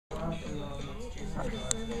That's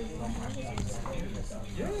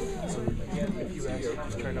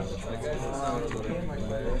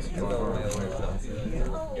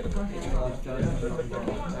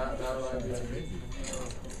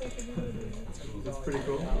pretty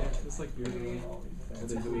cool. Yeah, it's like you're doing all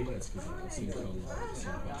days a week.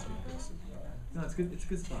 No, it's good. It's a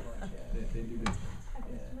good spot. They do good.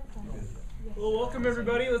 Well, welcome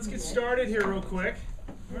everybody. Let's get started here real quick.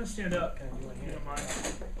 I'm going to stand up, if you don't mind.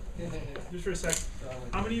 Just for a sec.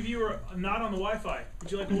 How many of you are not on the Wi-Fi?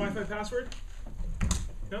 Would you like a Wi-Fi password?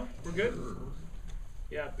 No? We're good?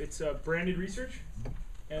 Yeah, it's branded research.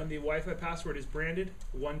 And the Wi-Fi password is branded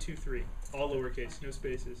 123. All lowercase, no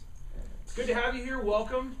spaces. It's good to have you here.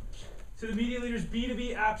 Welcome to the MediaLeaders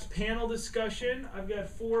B2B apps panel discussion. I've got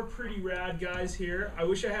 4 pretty rad guys here. I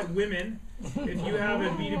wish I had women. If you have a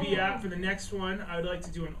B2B app for the next one, I would like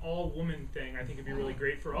to do an all-woman thing. I think it'd be really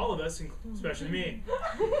great for all of us, especially me.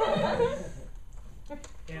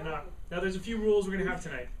 And now there's a few rules we're going to have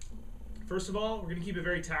tonight. First of all, we're going to keep it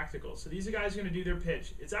very tactical. So these guys are going to do their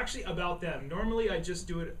pitch. It's actually about them. Normally I just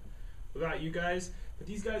do it about you guys, but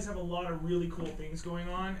these guys have a lot of really cool things going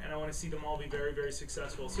on, and I want to see them all be very, very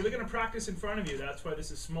successful. So they're going to practice in front of you. That's why this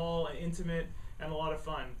is small and intimate and a lot of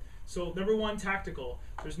fun. So number 1, tactical.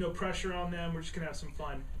 There's no pressure on them. We're just going to have some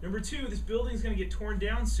fun. Number 2, this building is going to get torn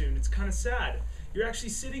down soon. It's kind of sad. You're actually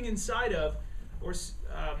sitting inside of, or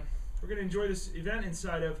we're going to enjoy this event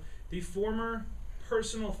inside of, the former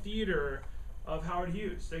personal theater of Howard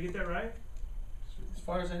Hughes. Did I get that right? As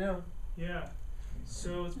far as I know. Yeah.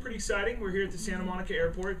 So it's pretty exciting. We're here at the Santa Monica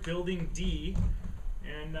Airport, Building D.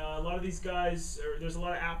 And a lot of these guys, there's a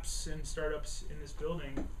lot of apps and startups in this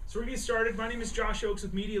building. So we're going to get started. My name is Josh Oakes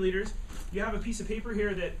with MediaLeaders. You have a piece of paper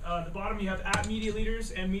here that at the bottom you have at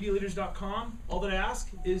MediaLeaders and MediaLeaders.com. All that I ask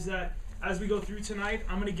is that as we go through tonight,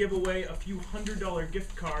 I'm going to give away a few $100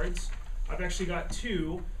 gift cards. I've actually got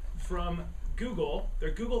 2 from Google.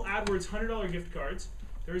 They're Google AdWords $100 gift cards.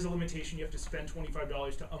 There is a limitation. You have to spend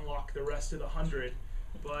 $25 to unlock the rest of the 100.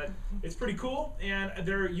 But it's pretty cool, and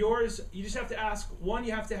they're yours. You just have to ask, 1,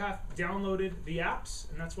 you have to have downloaded the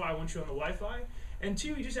apps, and that's why I want you on the Wi-Fi. And 2,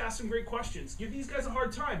 you just ask some great questions. Give these guys a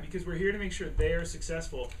hard time because we're here to make sure they are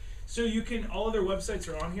successful. So you can, all of their websites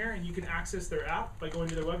are on here, and you can access their app by going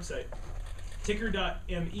to their website.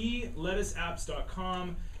 Ticker.me,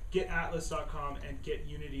 lettuceapps.com, getatlas.com, and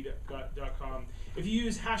getunity.com. If you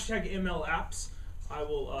use hashtag MLApps, I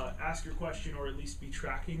will ask your question or at least be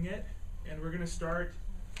tracking it. And we're going to start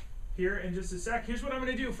here in just a sec. Here's what I'm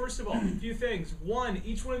going to do. First of all, a few things. 1,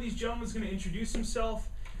 each one of these gentlemen is going to introduce himself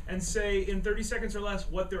and say in 30 seconds or less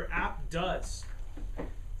what their app does.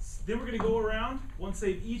 Then we're going to go around. Once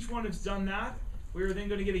each one has done that, we're then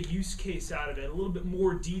going to get a use case out of it, a little bit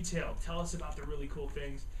more detailed. Tell us about the really cool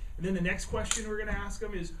things. And then the next question we're going to ask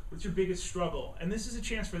them is, what's your biggest struggle? And this is a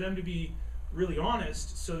chance for them to be really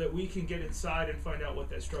honest so that we can get inside and find out what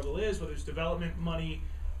that struggle is, whether it's development, money,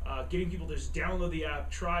 getting people to just download the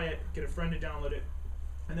app, try it, get a friend to download it.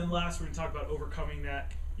 And then last, we're going to talk about overcoming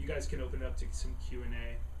that. You guys can open it up to some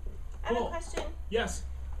Q&A. I have a question. Yes?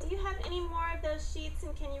 Do you have any more of those sheets,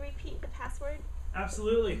 and can you repeat the password?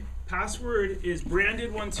 Absolutely. Password is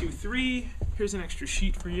branded123. Here's an extra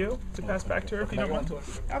sheet for you to pass back to her if you don't want to.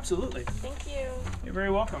 Absolutely. Thank you. You're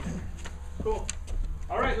very welcome. Cool.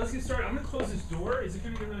 All right, let's get started. I'm going to close this door. Is it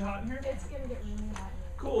going to get really hot in here? It's going to get really hot in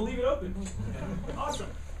here. Cool, leave it open. Awesome.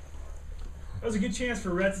 That was a good chance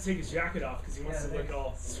for Rhett to take his jacket off because he wants to look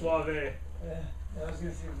all suave. I was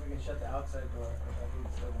going to see if we can shut the outside door.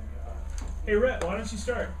 Hey Rhett, why don't you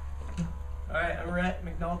start? Alright, I'm Rhett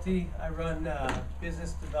McNulty. I run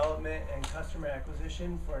business development and customer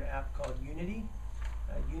acquisition for an app called Younity.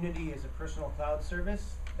 Younity is a personal cloud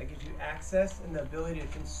service that gives you access and the ability to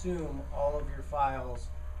consume all of your files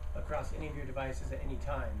across any of your devices at any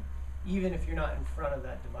time, even if you're not in front of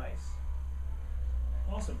that device.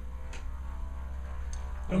 Awesome.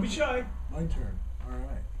 Don't be shy. My turn. All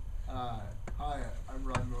right. Hi, I'm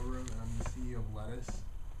Rod Morum, and I'm the CEO of Lettuce.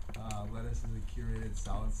 Lettuce is a curated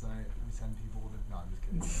salad site. We send people with no,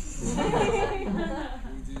 I'm just kidding.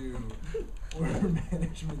 We do order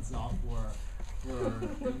management software for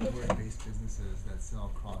inventory-based businesses that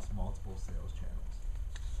sell across multiple sales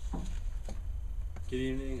channels. Good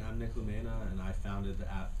evening, I'm Nick Lamena, and I founded the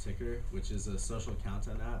app Ticker, which is a social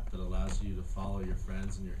content app that allows you to follow your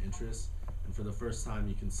friends and your interests. And for the first time,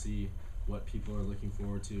 you can see what people are looking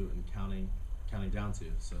forward to and counting down to.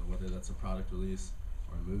 So whether that's a product release,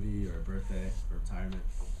 or a movie, or a birthday, or retirement.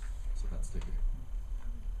 So that's Ticker.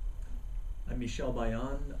 I'm Michel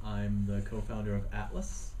Bayan. I'm the co-founder of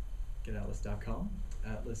Atlas, getatlas.com.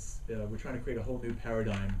 Atlas, we're trying to create a whole new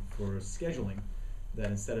paradigm for scheduling that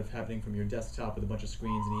instead of happening from your desktop with a bunch of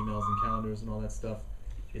screens and emails and calendars and all that stuff,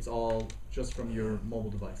 it's all just from your mobile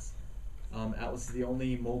device. Atlas is the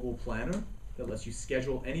only mobile planner that lets you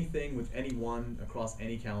schedule anything with anyone across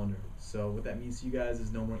any calendar. So what that means to you guys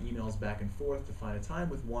is no more emails back and forth to find a time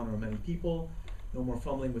with one or many people, no more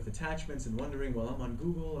fumbling with attachments and wondering, well, I'm on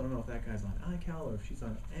Google, I don't know if that guy's on iCal or if she's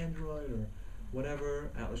on Android or whatever.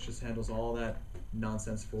 Atlas just handles all that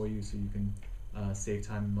nonsense for you so you can save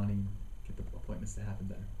time and money and get the appointments to happen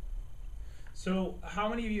better. So how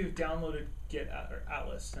many of you have downloaded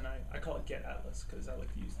Atlas? And I call it Get Atlas because I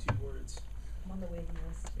like to use 2 words. I'm on the waiting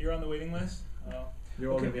list. You're on the waiting list? Oh.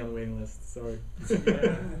 You're all Okay. going to be on the waiting list, sorry.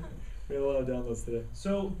 Yeah. We had a lot of downloads today.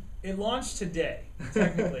 So it launched today,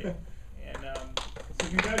 technically. And so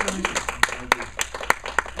congratulations. Thank you.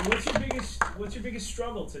 What's your biggest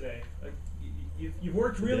struggle today? Like you've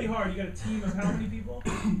worked really hard. You got a team of how many people?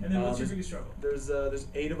 And then what's your biggest struggle? There's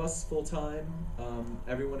 8 of us full time.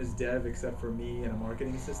 Everyone is dev except for me and a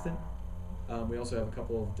marketing assistant. We also have a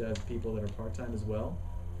couple of dev people that are part time as well.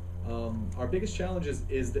 Our biggest challenge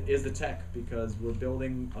is the tech, because we're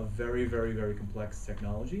building a very, very, very complex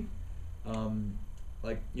technology.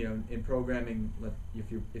 Like, you know, in programming, like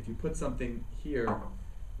if you put something here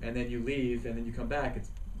and then you leave and then you come back, it's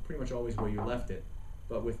pretty much always where you left it.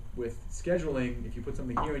 But with scheduling, if you put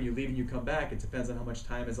something here and you leave and you come back, it depends on how much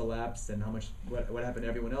time has elapsed and what happened to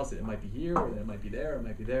everyone else. It might be here, or it might be there, or it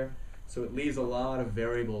might be there. So it leaves a lot of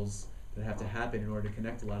variables that have to happen in order to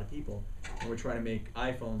connect a lot of people. And we're trying to make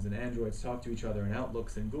iPhones and Androids talk to each other, and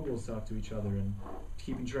Outlooks and Googles talk to each other, and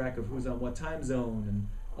keeping track of who's on what time zone and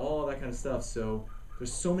all that kind of stuff. So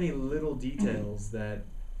there's so many little details that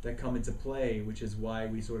come into play, which is why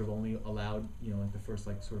we sort of only allowed, you know, like the first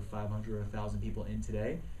like sort of 500 or 1,000 people in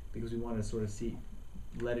today, because we wanted to sort of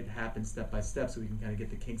let it happen step by step so we can kind of get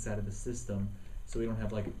the kinks out of the system, so we don't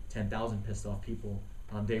have like 10,000 pissed off people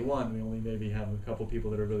on day one. We only maybe have a couple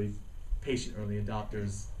people that are really patient early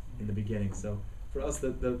adopters in the beginning. So for us, the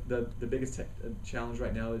biggest challenge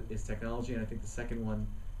right now is technology, and I think the second one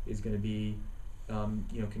is going to be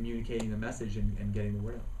you know, communicating the message and getting the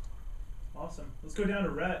word out. Awesome. Let's go down to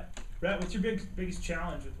Rhett. Rhett, what's your biggest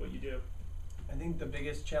challenge with what you do? I think the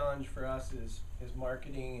biggest challenge for us is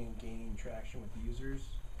marketing and gaining traction with the users.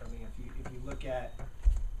 I mean, if you look at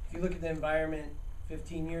the environment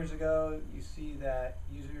 15 years ago, you see that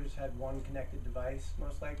users had 1 connected device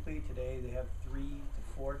most likely. Today they have 3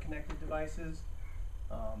 to 4 connected devices.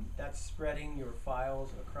 That's spreading your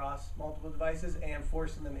files across multiple devices and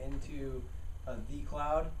forcing them into the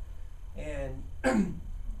cloud, and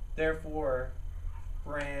therefore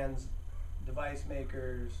brands, device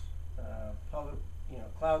makers, public, you know,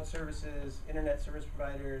 cloud services, internet service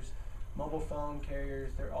providers, mobile phone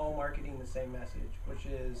carriers, they're all marketing the same message, which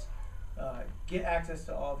is get access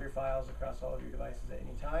to all of your files across all of your devices at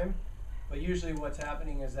any time. But usually what's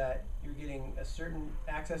happening is that you're getting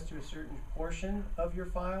access to a certain portion of your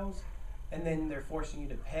files, and then they're forcing you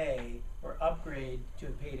to pay or upgrade to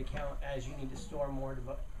a paid account as you need to store more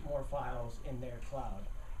files in their cloud.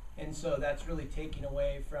 And so that's really taking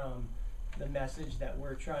away from the message that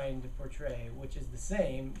we're trying to portray, which is the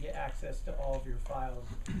same: get access to all of your files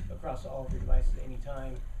across all of your devices at any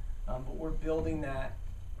time. But we're building that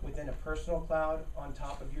within a personal cloud on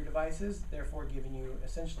top of your devices, therefore giving you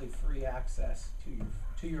essentially free access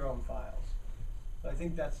to your own files. So I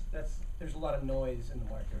think there's a lot of noise in the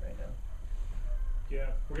market right now. Yeah,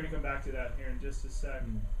 we're gonna come back to that here in just a sec.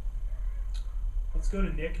 Let's go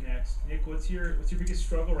to Nick next. Nick, what's your biggest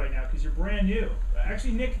struggle right now? Because you're brand new.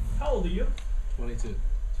 Actually, Nick, how old are you? 22.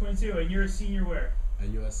 22, and you're a senior where? At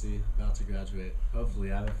USC, about to graduate.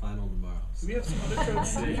 Hopefully, I have a final tomorrow. Do we have some other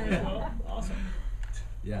trophies in here as well? Awesome.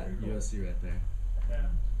 Yeah, USC right there. Yeah.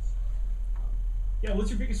 Yeah, what's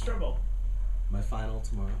your biggest struggle? My final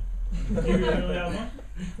tomorrow. Do you really have one?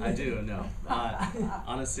 I do, no.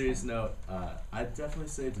 On a serious note, I'd definitely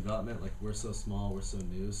say development, like we're so small, we're so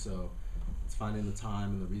new, so it's finding the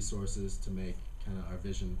time and the resources to make kind of our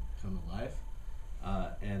vision come to life.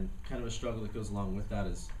 And kind of a struggle that goes along with that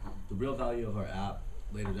is the real value of our app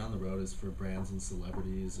later down the road is for brands and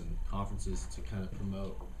celebrities and conferences to kind of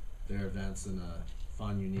promote their events in a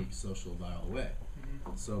fun, unique, social, viral way.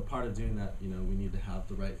 So part of doing that, you know, we need to have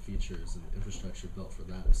the right features and infrastructure built for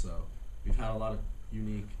them. So we've had a lot of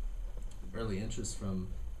unique early interest from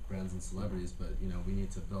brands and celebrities, but you know, we need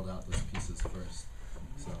to build out those pieces first.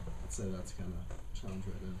 So I'd say that's kind of a challenge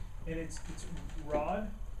right now. And it's Rod.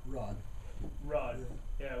 Rod. Rod.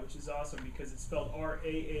 Yeah, which is awesome because it's spelled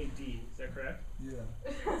R-A-A-D. Is that correct? Yeah.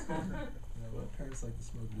 Yeah, my parents like to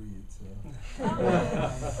smoke weed, so.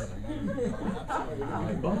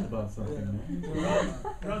 I'm bummed about something.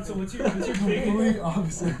 Rod, so what's your big? Complete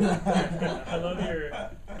opposite. I love your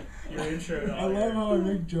intro. To I all love your- how I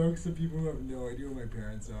make jokes to people who have no idea who my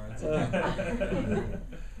parents are.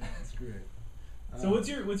 It's great. So what's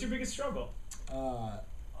your biggest struggle?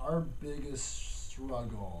 Our biggest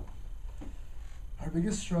struggle. Our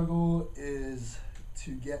biggest struggle is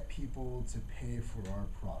to get people to pay for our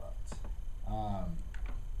product.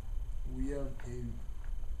 We have a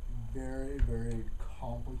very, very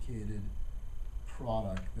complicated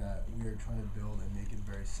product that we are trying to build and make it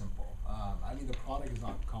very simple. I mean, the product is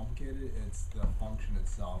not complicated, it's the function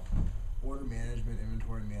itself. Order management,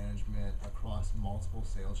 inventory management across multiple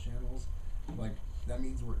sales channels. Like, that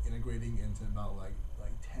means we're integrating into about like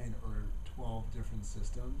 10 or 12 different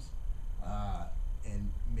systems,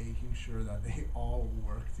 and making sure that they all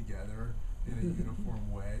work together in a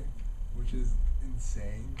uniform way, which is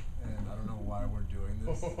insane, and I don't know why we're doing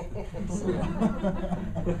this.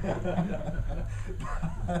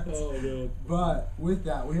 But with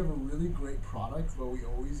that, we have a really great product, but we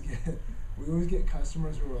always get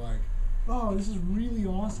customers who are like, oh, this is really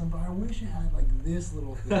awesome, but I wish it had like this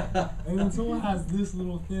little thing. And then someone has this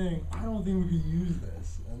little thing, I don't think we could use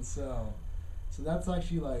this. And so that's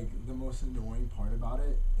actually like the most annoying part about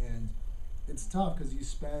it. And it's tough because you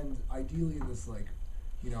spend, ideally in this, like,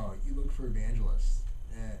 you know, you look for evangelists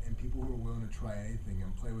and people who are willing to try anything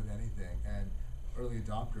and play with anything and early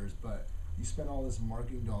adopters, but you spend all this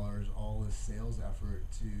marketing dollars, all this sales effort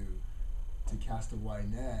to cast a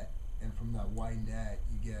wide net, and from that wide net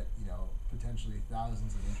you get, you know, potentially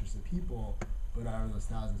thousands of interested people, but out of those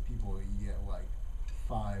thousands of people you get like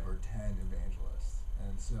 5 or 10 evangelists.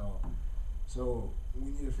 And so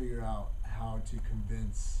we need to figure out how to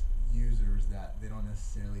convince users that they don't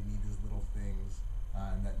necessarily need these little things,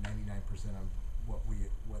 and that 99% of what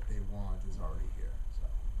they want is already here. So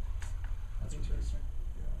that's Interesting.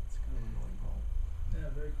 it's kind of an annoying problem. Yeah,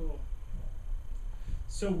 very cool.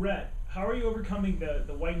 So Rhett, how are you overcoming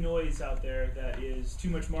the white noise out there that is too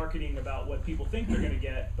much marketing about what people think they're going to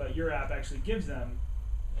get, but your app actually gives them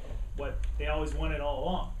what they always wanted all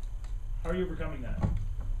along? How are you overcoming that?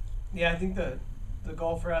 Yeah, I think the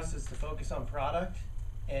goal for us is to focus on product,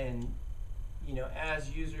 and you know,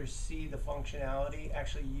 as users see the functionality,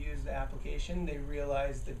 actually use the application, they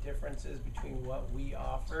realize the differences between what we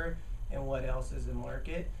offer and what else is in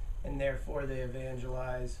market, and therefore they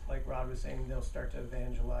evangelize. Like Rod was saying, they'll start to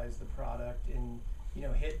evangelize the product and, you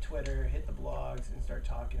know, hit Twitter, hit the blogs, and start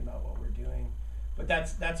talking about what we're doing. But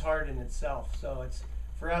that's hard in itself. So it's,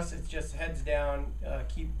 for us, it's just heads down,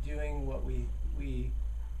 keep doing what we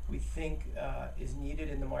think is needed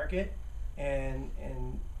in the market, and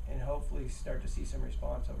hopefully start to see some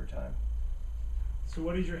response over time. So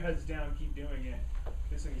what is your heads down, keep doing it?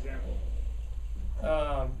 Give us an example.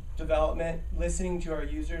 Development, listening to our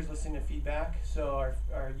users, listening to feedback. So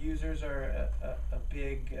our users are a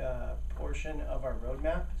big portion of our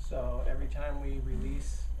roadmap. So every time we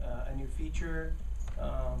release a new feature,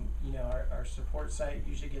 you know, our support site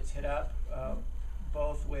usually gets hit up,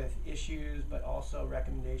 both with issues but also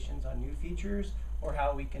recommendations on new features or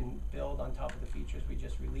how we can build on top of the features we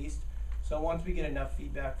just released. So once we get enough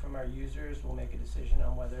feedback from our users, we'll make a decision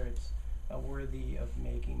on whether it's worthy of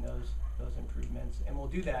making those improvements, and we'll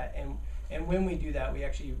do that. And when we do that, we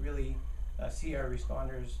actually really see our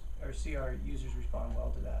responders, or see our users respond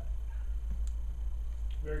well to that.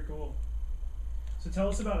 Very cool. So tell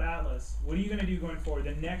us about Atlas. What are you going to do going forward?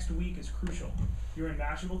 The next week is crucial. You're in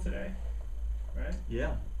Mashable today, right?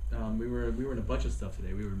 Yeah, we were in a bunch of stuff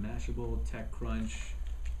today. We were in Mashable, TechCrunch,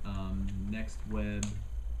 Next Web,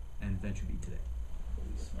 and VentureBeat today.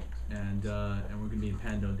 Holy smokes. And we're gonna be in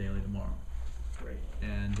Pando Daily tomorrow. Great.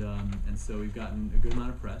 And so we've gotten a good amount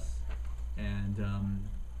of press, and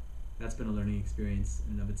that's been a learning experience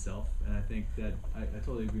in and of itself. And I think that I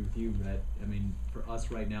totally agree with you, Rhett. I mean, for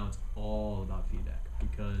us right now, it's all about feedback,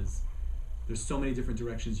 because there's so many different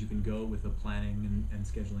directions you can go with a planning and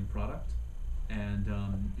scheduling product, and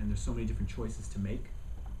there's so many different choices to make.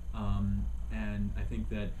 And I think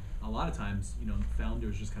that a lot of times, you know,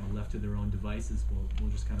 founders just kind of left to their own devices will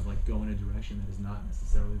just kind of like go in a direction that is not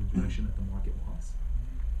necessarily the direction that the market wants.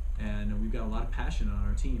 And we've got a lot of passion on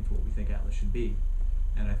our team for what we think Atlas should be.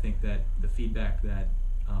 And I think that the feedback that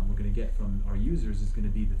we're going to get from our users is going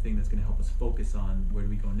to be the thing that's going to help us focus on where do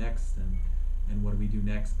we go next and what do we do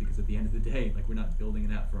next, because at the end of the day, like, we're not building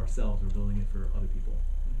an app for ourselves, we're building it for other people.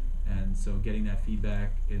 And so getting that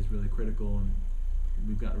feedback is really critical, and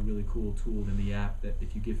we've got a really cool tool in the app that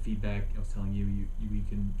if you give feedback, I was telling you,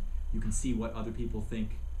 you can see what other people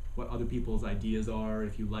think, what other people's ideas are.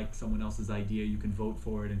 If you like someone else's idea, you can vote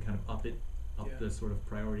for it and kind of up the sort of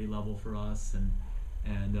priority level for us, and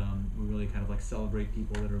we really kind of like celebrate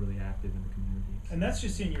people that are really active in the community. And that's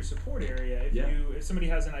just in your support area. If somebody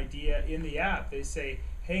has an idea in the app, they say,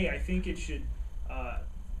 hey, I think it should, I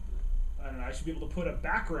don't know, I should be able to put a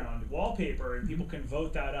background wallpaper, and people can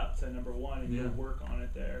vote that up to number 1, and you'll work on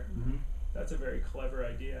it there. That's a very clever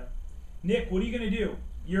idea. Nick, what are you going to do?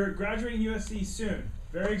 You're graduating USC soon.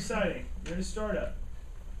 Very exciting. You're in a startup.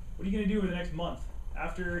 What are you going to do over the next month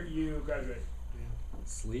after you graduate?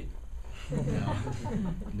 Sleep.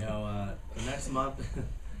 No. The next month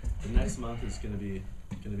is gonna be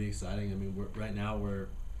exciting. I mean, right now we're,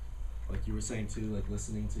 like you were saying too, like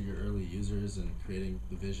listening to your early users and creating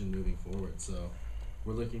the vision moving forward. So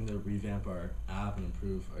we're looking to revamp our app and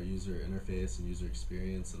improve our user interface and user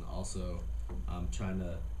experience, and also trying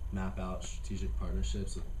to map out strategic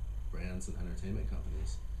partnerships with brands and entertainment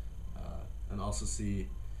companies, and also see,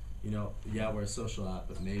 we're a social app,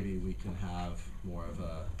 but maybe we can have more of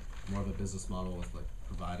a business model with like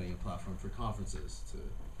providing a platform for conferences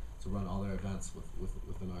to run all their events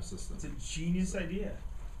within our system. It's a genius idea.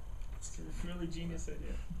 It's a really genius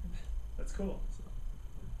idea. That's cool.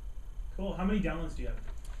 Cool. How many downloads do you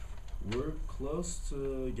have? We're close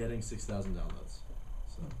to getting 6,000 downloads.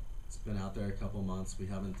 So it's been out there a couple months. We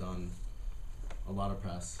haven't done a lot of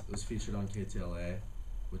press. It was featured on KTLA,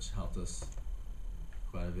 which helped us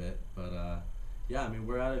quite a bit. But I mean,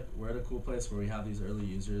 we're at a cool place where we have these early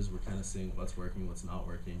users. We're kind of seeing what's working, what's not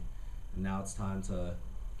working, and now it's time to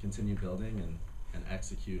continue building and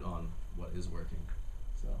execute on what is working.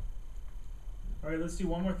 So. All right, let's do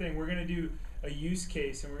one more thing. We're going to do a use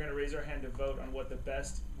case, and we're going to raise our hand to vote on what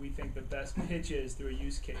we think the best pitch is through a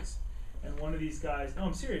use case. And one of these guys, no,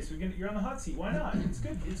 I'm serious. You're on the hot seat. Why not? It's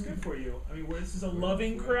good. It's good for you. I mean, this is a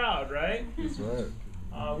loving crowd, right? That's right.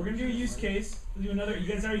 We're gonna do a use case. We'll do another. You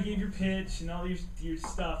guys already gave your pitch and all your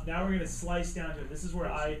stuff. Now we're gonna slice down to it. This is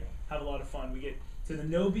where I have a lot of fun. We get to the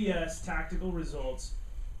no BS tactical results.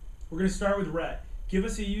 We're gonna start with Rhett. Give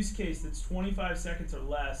us a use case that's 25 seconds or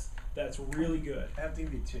less. That's really good. I have to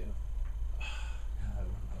give you 2.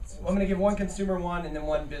 I'm going to give one consumer one and then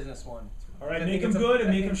one business one. All right, make them good and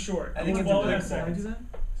make them short. I think it's all a that big seconds.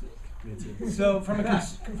 Me too. So All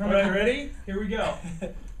right, ready? Here we go.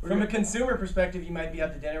 From a consumer perspective, you might be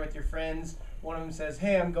out to dinner with your friends. One of them says,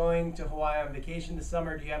 hey, I'm going to Hawaii on vacation this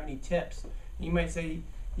summer. Do you have any tips? And you might say,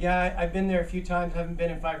 yeah, I've been there a few times. Haven't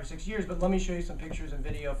been in 5 or 6 years, but let me show you some pictures and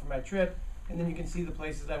video from my trip. And then you can see the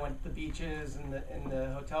places I went, the beaches and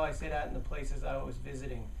the hotel I stayed at and the places I was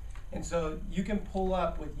visiting. And so you can pull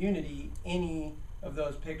up with Younity any of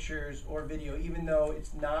those pictures or video, even though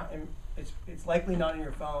it's likely not on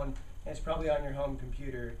your phone and it's probably on your home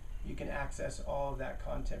computer. You can access all of that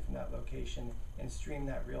content from that location and stream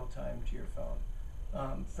that real time to your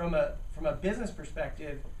phone. From a business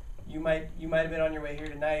perspective, you might have been on your way here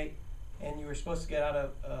tonight and you were supposed to get out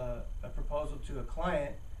a proposal to a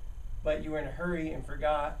client, but you were in a hurry and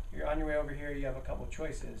forgot. You're on your way over here. You have a couple of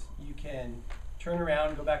choices. You can turn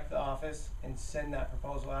around, go back to the office, and send that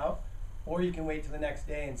proposal out, or you can wait till the next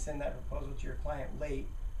day and send that proposal to your client late,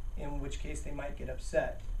 in which case they might get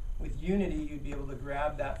upset. With Younity, you'd be able to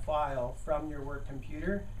grab that file from your work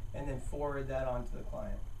computer and then forward that on to the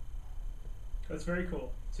client. That's very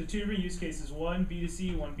cool. So 2 different use cases, one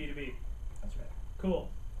B2C, one B2B. That's right. Cool.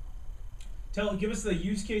 Give us the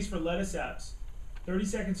use case for lettuce apps. 30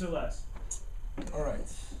 seconds or less. All right.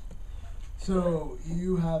 So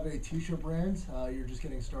you have a t-shirt brand. You're just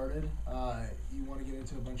getting started. You want to get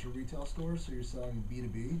into a bunch of retail stores, so you're selling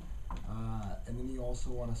B2B, and then you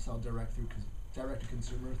also want to sell direct to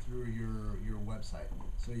consumer through your website.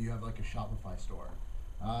 So you have like a Shopify store.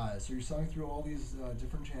 So you're selling through all these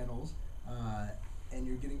different channels, and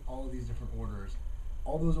you're getting all of these different orders.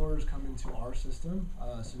 All those orders come into our system,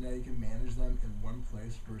 so now you can manage them in one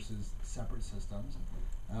place versus separate systems.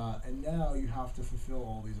 And now you have to fulfill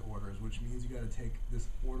all these orders, which means you got to take this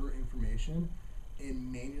order information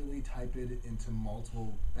and manually type it into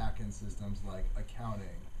multiple backend systems like accounting,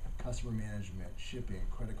 customer management, shipping,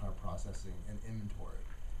 credit card processing, and inventory.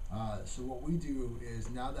 So what we do is,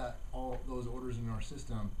 now that all those orders in our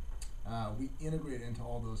system, we integrate into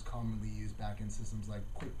all those commonly used backend systems like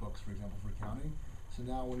QuickBooks, for example, for accounting. So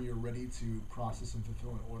now when you're ready to process and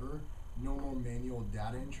fulfill an order, no more manual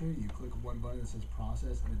data entry. You click one button that says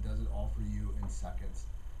process, and it does it all for you in seconds.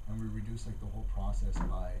 And we reduce like the whole process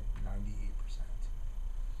by 98%.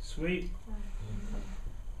 Sweet.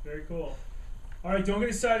 Very cool. All right, don't get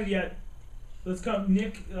excited yet. Let's come,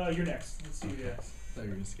 Nick. You're next. Let's do this. thought you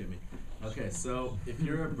were gonna skip me. Okay, so if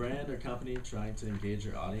you're a brand or company trying to engage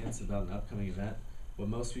your audience about an upcoming event, what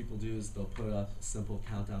most people do is they'll put up a simple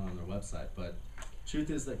countdown on their website. But truth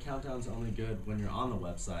is that countdown's only good when you're on the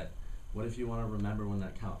website. What if you want to remember when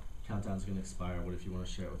that countdown's going to expire? What if you want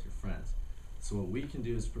to share it with your friends? So what we can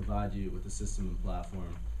do is provide you with a system and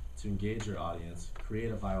platform to engage your audience,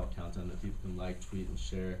 create a viral countdown that people can like, tweet, and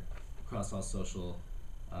share across all social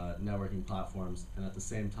networking platforms, and at the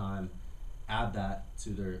same time add that to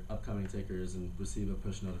their upcoming tickers and receive a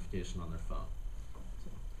push notification on their phone.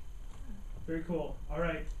 Very cool. All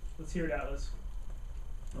right, let's hear it, Atlas.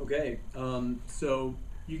 Okay, so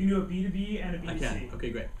You can do a B2B and a B2C. I can. Okay,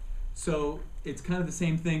 great. So it's kind of the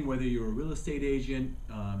same thing whether you're a real estate agent,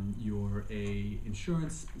 you're a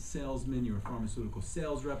insurance salesman, you're a pharmaceutical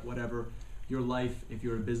sales rep, whatever. Your life, if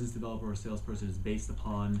you're a business developer or a salesperson, is based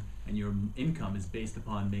upon, and your income is based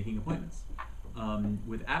upon making appointments.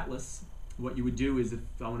 With Atlas, what you would do is if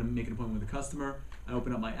I want to make an appointment with a customer, I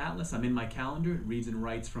open up my Atlas, I'm in my calendar, it reads and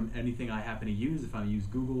writes from anything I happen to use. If I use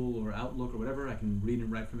Google or Outlook or whatever, I can read and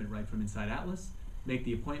write from it right from inside Atlas, make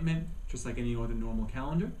the appointment, just like any other normal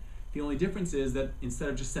calendar. The only difference is that instead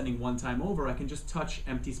of just sending one time over, I can just touch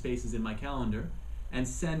empty spaces in my calendar and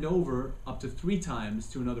send over up to 3 times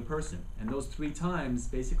to another person. And those 3 times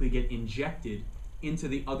basically get injected into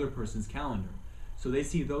the other person's calendar. So they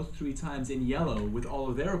see those 3 times in yellow with all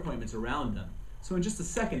of their appointments around them. So in just a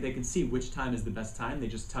second, they can see which time is the best time. They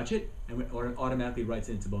just touch it, and it automatically writes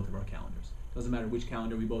into both of our calendars. Doesn't matter which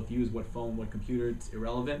calendar we both use, what phone, what computer, it's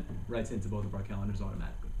irrelevant. Writes into both of our calendars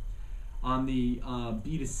automatically. On the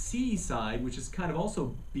B2C side, which is kind of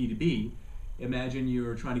also B2B, imagine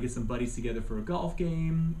you're trying to get some buddies together for a golf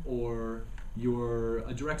game, or you're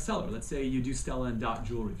a direct seller. Let's say you do Stella and Dot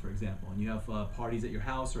jewelry, for example, and you have parties at your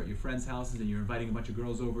house or at your friends' houses, and you're inviting a bunch of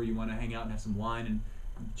girls over. You want to hang out and have some wine and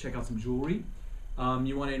check out some jewelry.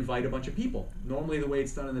 You want to invite a bunch of people. Normally the way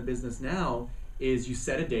it's done in the business now is you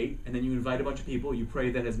set a date, and then you invite a bunch of people. You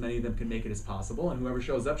pray that as many of them can make it as possible, and whoever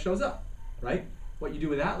shows up, right? What you do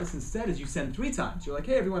with Atlas instead is you send 3 times. You're like,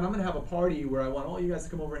 hey everyone, I'm going to have a party where I want all you guys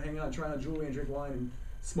to come over and hang out and try on jewelry and drink wine and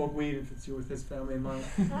smoke weed if it's you with his family in mind.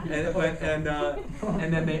 and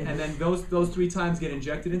then those 3 times get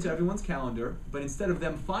injected into everyone's calendar. But instead of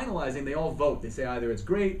them finalizing, they all vote. They say either it's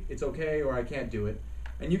great, it's okay, or I can't do it.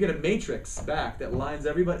 And you get a matrix back that lines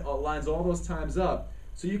all those times up,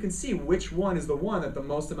 so you can see which one is the one that the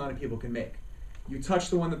most amount of people can make. You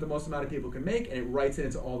touch the one that the most amount of people can make, and it writes it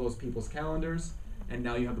into all those people's calendars. And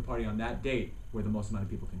now you have the party on that date where the most amount of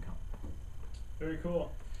people can come. Very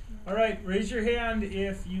cool. All right, raise your hand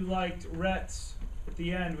if you liked Rhett's at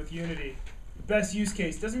the end with Younity. The best use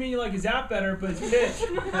case. Doesn't mean you like his app better, but his pitch.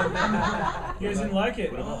 You guys didn't like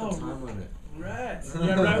it. What about the time limit? Rhett.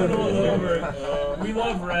 Yeah, Rhett went a little over. We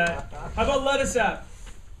love Rhett. How about Lettuce app?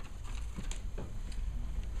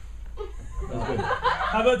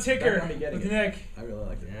 How about Ticker with Nick? I really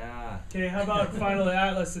like it. Yeah. Okay, how about Final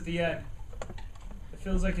Atlas at the end? It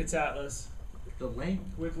feels like it's Atlas. The link.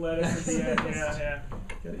 With lettuce at the end,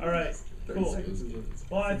 yeah. All right, cool.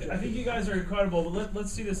 Well, I think you guys are incredible, but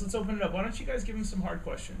let's do this. Let's open it up. Why don't you guys give them some hard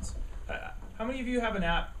questions? How many of you have an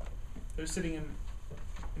app? They're sitting in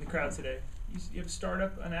the crowd today. You have a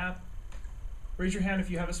startup, an app? Raise your hand if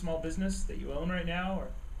you have a small business that you own right now. Or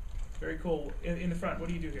very cool. In the front, what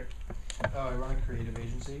do you do here? I run a creative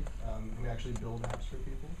agency. We actually build apps for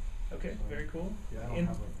people. Okay, very cool. Yeah, I don't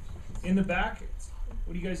have in the back,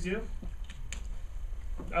 what do you guys do?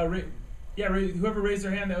 Whoever raised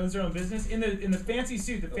their hand that owns their own business in the fancy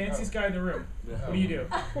suit, the fanciest guy in the room. What do you do?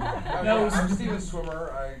 I'm Steve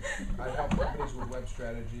Swimmer. I help companies with web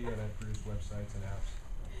strategy, and I produce websites and apps.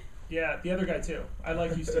 Yeah, the other guy too. I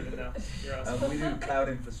like you, Steven, though. You're awesome. We do cloud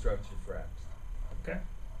infrastructure for apps. Okay,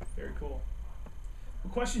 very cool.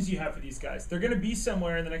 What questions do you have for these guys? They're going to be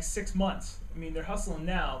somewhere in the next 6 months. I mean, they're hustling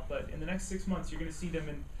now, but in the next 6 months, you're going to see them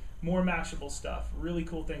in more mashable stuff, really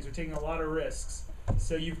cool things. They're taking a lot of risks,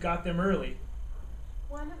 so you've got them early.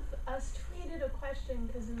 One of us tweeted a question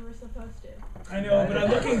because we were supposed to. I know, but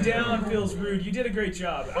looking down feels rude. You did a great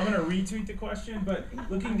job. I'm going to retweet the question, but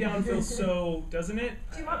looking down feels so, doesn't it?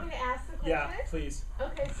 Do you want me to ask the question? Yeah, please.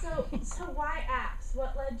 Okay, so why apps?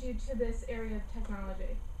 What led you to this area of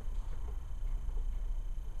technology?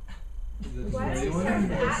 Why are you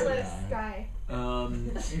an Atlas guy?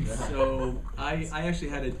 So I actually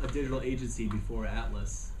had a digital agency before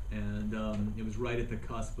Atlas, and it was right at the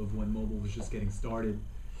cusp of when mobile was just getting started.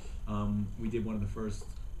 We did one of the first,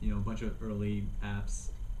 bunch of early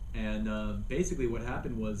apps, and basically what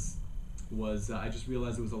happened was I just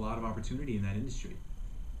realized there was a lot of opportunity in that industry.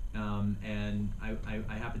 And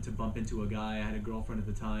I happened to bump into a guy. I had a girlfriend at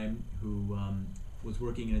the time who was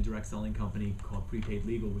working in a direct selling company called Prepaid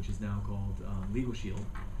Legal, which is now called Legal Shield.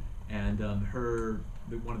 And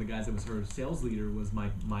one of the guys that was her sales leader was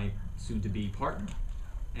my soon-to-be partner.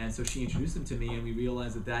 And so she introduced him to me, and we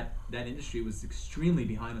realized that industry was extremely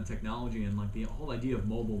behind on technology, and like the whole idea of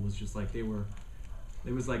mobile was just like it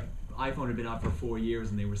was like iPhone had been out for 4 years,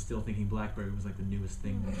 and they were still thinking BlackBerry was like the newest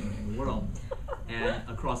thing in the world. And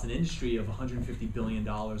across an industry of $150 billion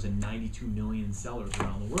and 92 million sellers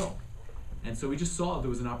around the world. And so we just saw there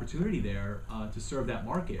was an opportunity there to serve that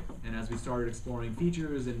market. And as we started exploring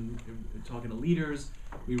features and talking to leaders,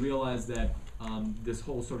 we realized that this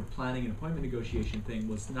whole sort of planning and appointment negotiation thing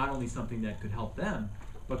was not only something that could help them,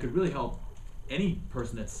 but could really help any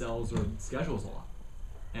person that sells or schedules a lot.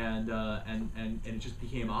 And it just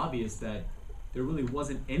became obvious that there really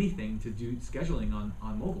wasn't anything to do scheduling on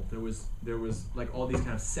mobile. There was like all these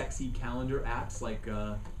kind of sexy calendar apps, like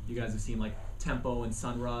you guys have seen, like Tempo and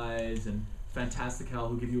Sunrise and Fantastical,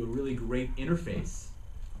 who give you a really great interface,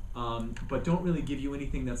 but don't really give you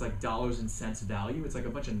anything that's like dollars and cents value. It's like a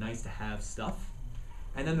bunch of nice to have stuff.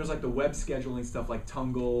 And then there's like the web scheduling stuff like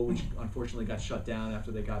Tungle, which unfortunately got shut down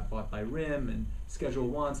after they got bought by RIM, and Schedule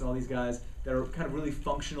Once and all these guys that are kind of really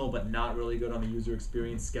functional but not really good on the user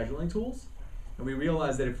experience scheduling tools. And we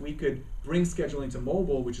realized that if we could bring scheduling to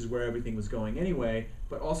mobile, which is where everything was going anyway,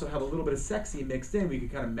 but also have a little bit of sexy mixed in, we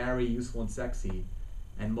could kind of marry useful and sexy.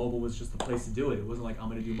 And mobile was just the place to do it. It wasn't like, I'm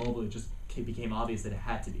going to do mobile. It just became obvious that it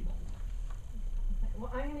had to be mobile. Okay,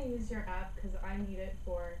 well, I'm going to use your app because I need it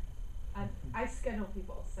for, I schedule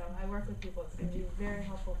people, so I work with people. It's going to be very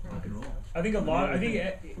helpful for Rock and me. roll. So. I think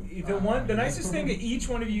the nicest thing that each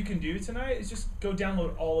one of you can do tonight is just go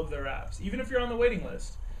download all of their apps, even if you're on the waiting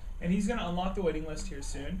list. And he's going to unlock the waiting list here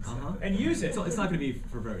soon and use it. It's not going to be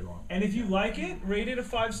for very long. And if you like it, rate it a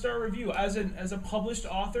 5-star review. As a published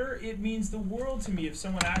author, it means the world to me if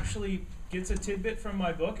someone actually gets a tidbit from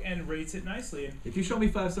my book and rates it nicely. And if you show me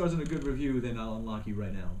 5 stars and a good review, then I'll unlock you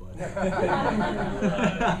right now. But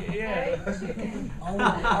yeah. I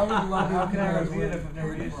would love How can I review it if I've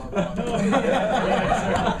never used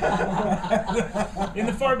it? In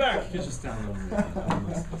the far back. You could just download it.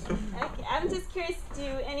 Okay, I'm just curious, do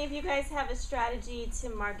any of you guys have a strategy to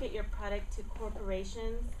market your product to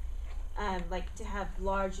corporations? Like to have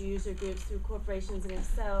large user groups through corporations, and if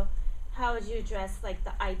so, how would you address like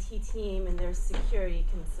the IT team and their security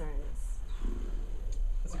concerns?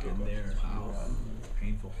 that's a good one. Wow. It's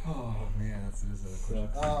painful. Oh man, that is a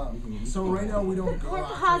question. So right now we don't go More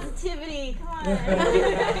after positivity, come on.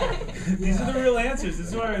 These are the real answers. This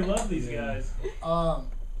is why I love these guys.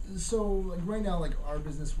 So like right now, like our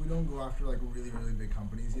business, we don't go after like really big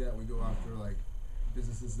companies yet. We go after like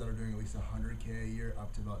businesses that are doing at least 100K a year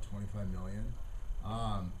up to about 25 million.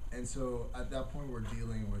 And so at that point, we're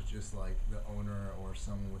dealing with just like the owner or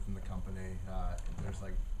someone within the company. There's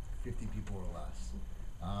like 50 people or less.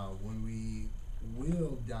 When we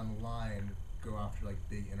will down the line go after like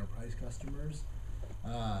big enterprise customers,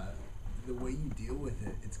 the way you deal with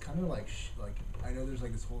it, it's kind of like I know there's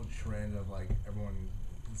like this whole trend of like everyone.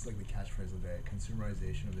 It's like the catchphrase of the day: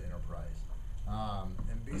 consumerization of the enterprise.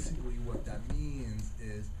 And basically, what that means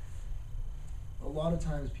is, a lot of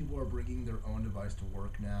times people are bringing their own device to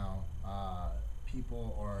work now.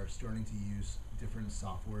 People are starting to use different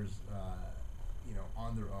softwares,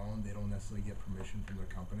 on their own. They don't necessarily get permission from their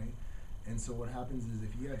company. And so what happens is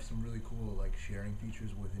if you have some really cool like sharing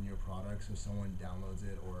features within your product, so someone downloads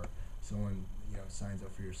it or someone signs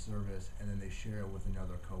up for your service and then they share it with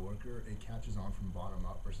another coworker, it catches on from bottom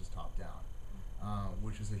up versus top down,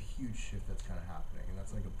 which is a huge shift that's kind of happening, and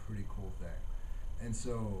that's like a pretty cool thing. And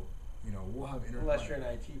so we'll have Unless you're an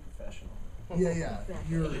IT professional. Yeah.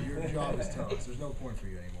 Your job is toast. There's no point for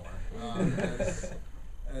you anymore.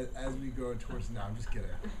 As we go towards now, I'm just kidding.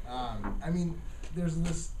 I mean, there's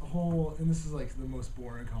this whole, and this is like the most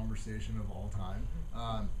boring conversation of all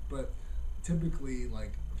time. But typically,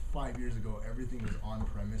 like 5 years ago, everything was on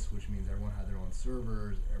premise, which means everyone had their own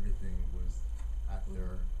servers. Everything was at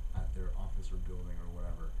their office or building or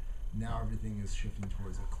whatever. Now everything is shifting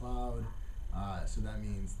towards the cloud. So that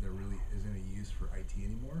means there really isn't a use for IT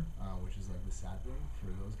anymore, which is like the sad thing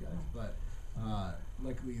for those guys. But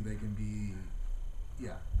luckily they can be,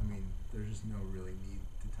 there's just no really need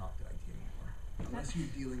to talk to IT anymore. Unless you're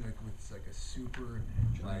dealing like with like a super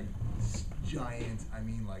giant,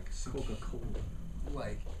 Coca-Cola.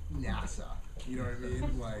 Like NASA, you know what I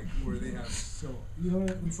mean? Like where they have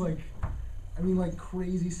it's like, like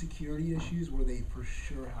crazy security issues where they for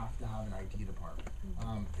sure have to have an IT department.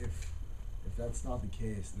 If that's not the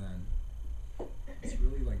case, then it's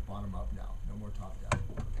really like bottom up now, no more top down.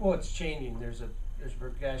 Well, it's changing. There's there's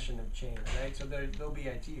progression of change, right? So there'll be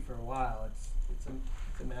IT for a while. It's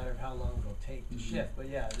a matter of how long it'll take to shift. But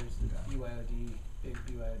yeah, there's the BYOD, big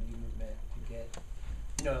BYOD movement to get,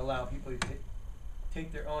 allow people to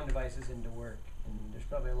take their own devices into work. And there's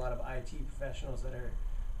probably a lot of IT professionals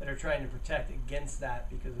that are trying to protect against that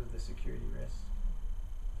because of the security risks.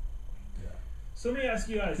 So let me ask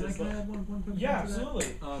you guys. Can I add one quick yeah, point to that?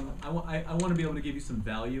 absolutely. I want to be able to give you some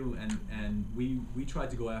value, and we tried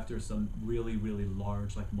to go after some really, really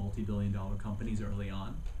large, like multi-billion-dollar companies early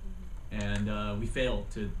on, and we failed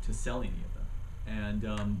to sell any of them,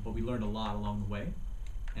 and but we learned a lot along the way,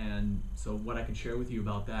 and so what I can share with you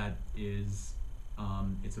about that is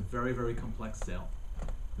it's a very, very complex sale.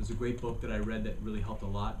 There's a great book that I read that really helped a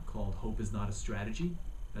lot called Hope is Not a Strategy.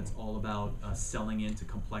 That's all about selling into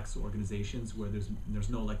complex organizations where there's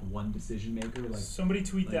no like one decision maker. Like somebody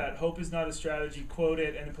tweet that hope is not a strategy, quote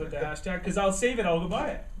it, and put the hashtag because I'll save it. I'll go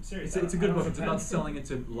buy it. I'm serious. It's a good book. It's about selling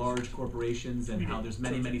into large corporations and how there's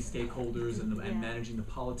many stakeholders and managing the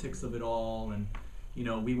politics of it all. And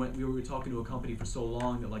we were talking to a company for so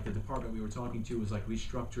long that like the department we were talking to was like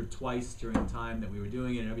restructured twice during the time that we were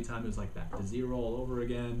doing it, and every time it was like back to zero all over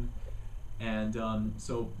again. And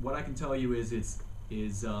so what I can tell you is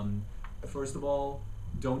first of all,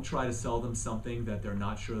 don't try to sell them something that they're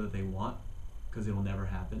not sure that they want, because it'll never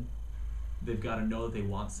happen. They've got to know that they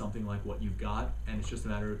want something like what you've got, and it's just a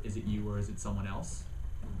matter of is it you or is it someone else,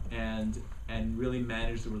 and really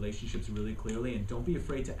manage the relationships really clearly, and don't be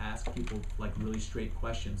afraid to ask people like really straight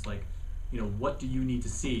questions like, what do you need to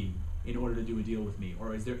see in order to do a deal with me,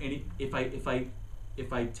 or is there any, if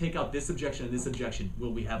I take out this objection and this objection,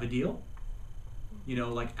 will we have a deal?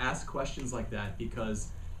 Like ask questions like that,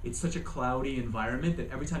 because it's such a cloudy environment that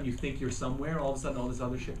every time you think you're somewhere, all of a sudden all this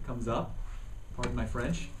other shit comes up, pardon my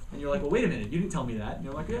French, and you're like, well, wait a minute, you didn't tell me that. And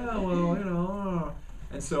you're like, yeah, well,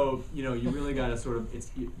 And so, you really got to sort of,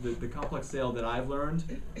 the complex sale that I've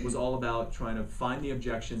learned was all about trying to find the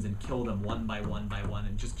objections and kill them one by one by one,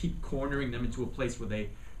 and just keep cornering them into a place where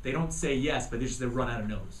they don't say yes, but they run out of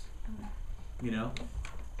no's.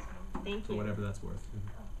 Thank For you. whatever that's worth.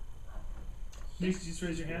 Nick, just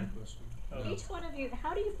raise your hand. Each one of you,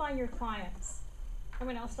 how do you find your clients?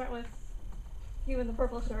 I'll start with you in the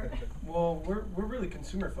purple shirt. Well, we're really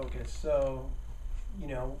consumer focused, so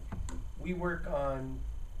we work on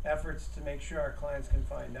efforts to make sure our clients can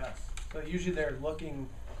find us. So usually they're looking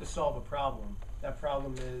to solve a problem. That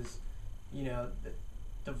problem is, the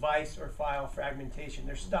device or file fragmentation.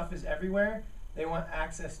 Their stuff is everywhere. They want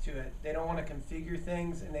access to it. They don't want to configure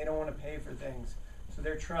things, and they don't want to pay for things. So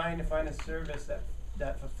they're trying to find a service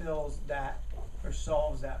that fulfills that or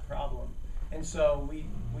solves that problem. And so we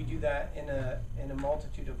do that in a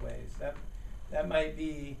multitude of ways. That might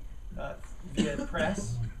be via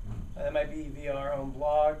press. That might be via our own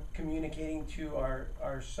blog, communicating to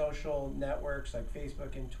our social networks like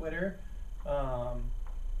Facebook and Twitter,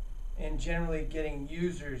 and generally getting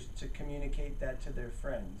users to communicate that to their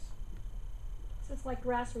friends. So it's like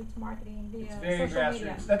grassroots marketing via It's very social grassroots.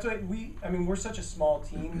 media. That's why we're such a small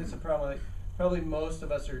team. That's a problem. Probably most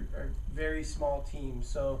of us are very small teams.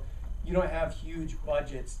 So you don't have huge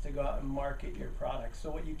budgets to go out and market your product. So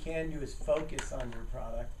what you can do is focus on your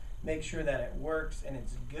product, make sure that it works and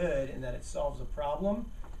it's good and that it solves a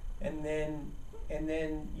problem, and then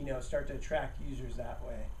start to attract users that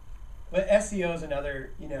way. But SEO is another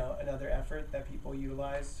effort that people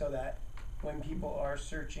utilize, so that when people are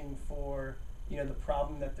searching for the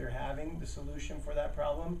problem that they're having, the solution for that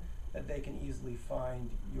problem, that they can easily find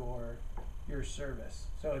your service.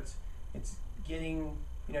 So it's getting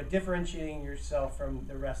differentiating yourself from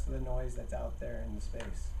the rest of the noise that's out there in the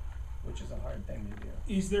space, which is a hard thing to do.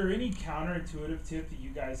 Is there any counterintuitive tip that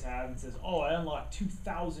you guys have that says, oh, I unlocked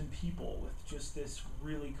 2,000 people with just this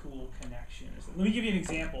really cool connection? Let me give you an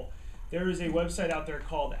example. There is a website out there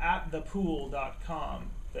called atthepool.com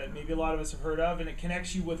that maybe a lot of us have heard of, and it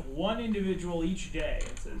connects you with one individual each day.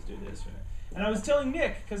 It says do this. And I was telling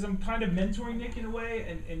Nick, because I'm kind of mentoring Nick in a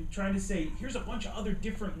way, and trying to say, here's a bunch of other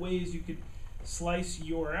different ways you could slice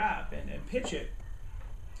your app and pitch it.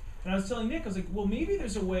 And I was telling Nick, I was like, well, maybe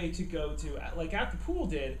there's a way to go to, like At the Pool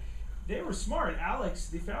did. They were smart. Alex,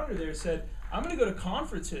 the founder there, said, I'm going to go to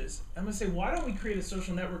conferences. I'm going to say, why don't we create a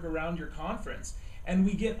social network around your conference? And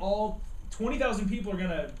we get all 20,000 people are going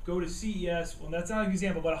to go to CES. Well, that's not an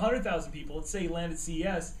example, but 100,000 people, let's say you land at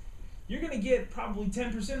CES. You're going to get probably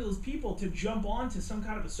 10% of those people to jump onto some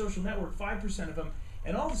kind of a social network, 5% of them.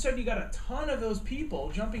 And all of a sudden, you got a ton of those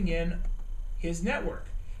people jumping in his network.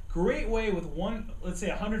 Great way with let's say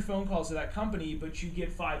 100 phone calls to that company, but you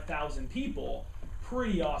get 5,000 people.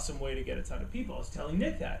 Pretty awesome way to get a ton of people. I was telling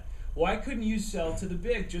Nick that. Why couldn't you sell to the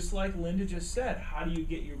big? Just like Linda just said, how do you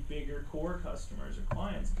get your bigger core customers or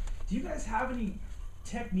clients? Do you guys have any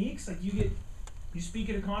techniques? Like you speak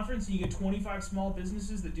at a conference and you get 25 small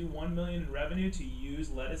businesses that do 1 million in revenue to use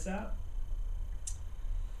Lettuce app?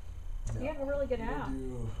 You have a really good app.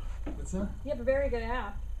 What's that? You have a very good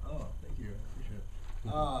app. Oh, thank you. I appreciate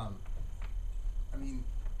it. I mean,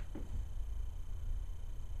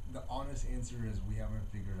 the honest answer is we haven't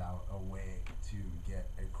figured out a way to get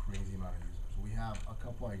a crazy amount of users. We have a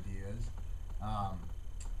couple ideas.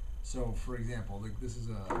 So for example, like this is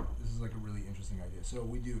like a really interesting idea. So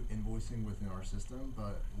we do invoicing within our system,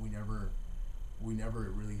 but we never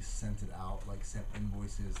really sent it out, like sent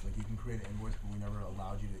invoices. Like you can create an invoice, but we never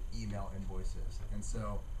allowed you to email invoices. And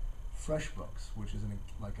so FreshBooks, which is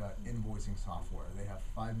like a invoicing software, they have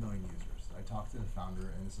 5 million users. I talked to the founder,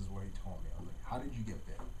 and this is what he told me. I was like, "How did you get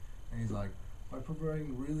big?" And he's like, "By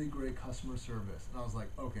providing really great customer service." And I was like,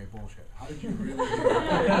 "Okay, bullshit. How did you really get big?"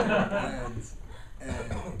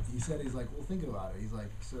 And he said, he's like, "Well, think about it." He's like,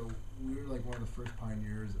 "So we were like one of the first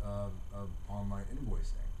pioneers of online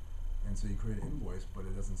invoicing. And so you create an invoice, but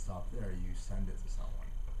it doesn't stop there. You send it to someone.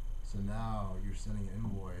 So now you're sending an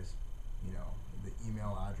invoice, you know, the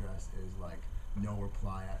email address is like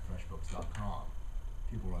noreply@freshbooks.com.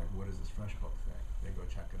 People are like, what is this FreshBooks thing? They go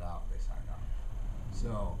check it out, they sign up.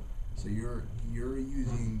 So you're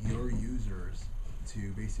using your users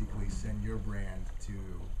to basically send your brand to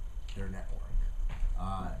their network.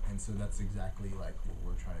 And so that's exactly like what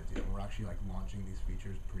we're trying to do. We're actually like launching these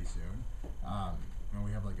features pretty soon. And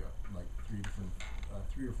we have like three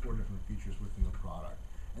or four different features within the product.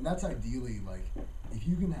 And that's ideally like, if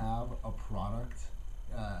you can have a product,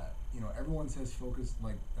 you know, everyone says focus,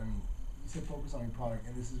 like, I mean, you said focus on your product,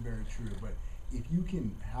 and this is very true, but if you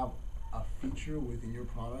can have a feature within your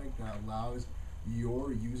product that allows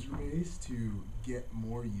your user base to get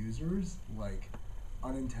more users, like,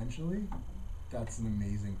 unintentionally, that's an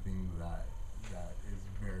amazing thing that is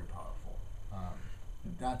very powerful.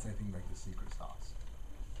 That's, I think, like the secret sauce.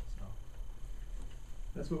 So.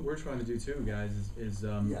 That's what we're trying to do too, guys. Is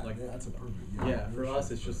yeah, like that's a perfect. Yeah, for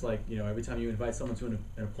us, it's just like, you know, every time you invite someone to an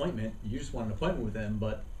appointment, you just want an appointment with them,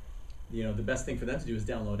 but you know, the best thing for them to do is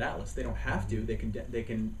download Atlas. They don't have to. They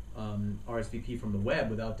can RSVP from the web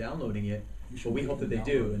without downloading it. But we hope that they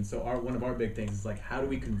do. And so one of our big things is like, how do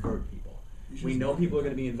we convert people? We know people are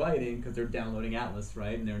going to be inviting because they're downloading Atlas,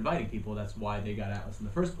 right? And they're inviting people. That's why they got Atlas in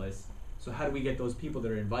the first place. So how do we get those people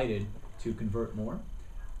that are invited to convert more?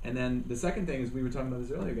 And then the second thing is, we were talking about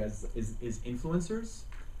this earlier, guys, is influencers.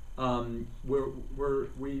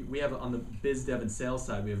 We have on the biz dev and sales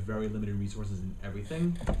side, we have very limited resources in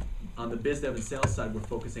everything. On the biz dev and sales side, we're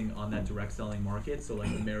focusing on that direct selling market. So like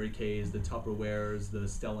the Mary Kay's, the Tupperwares, the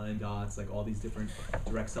Stella and Dots, like all these different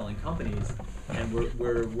direct selling companies. And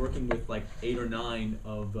we're working with like 8 or 9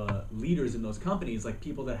 of leaders in those companies, like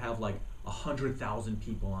people that have like 100,000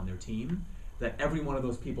 people on their team, that every one of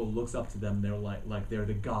those people looks up to them. They're like they're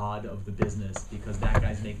the god of the business, because that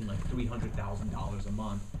guy's making like $300,000 a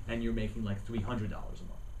month, and you're making like $300 a month,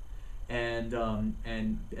 and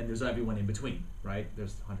there's everyone in between, right?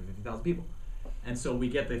 There's 150,000 people, and so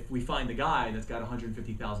we find the guy that's got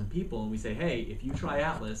 150,000 people, and we say, hey, if you try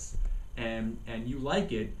Atlas and you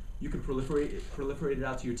like it, you can proliferate it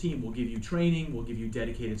out to your team. We'll give you training, we'll give you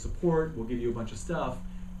dedicated support, we'll give you a bunch of stuff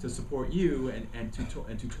to support you, and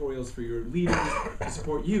tutorials for your leaders to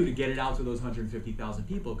support you to get it out to those 150,000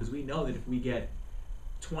 people, because we know that if we get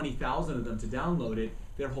 20,000 of them to download it,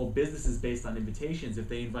 their whole business is based on invitations. If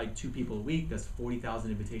they invite 2 people a week, that's 40,000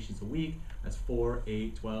 invitations a week. That's 4,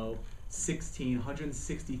 8, 12, 16,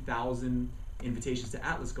 160,000 invitations to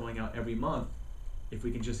Atlas going out every month, if we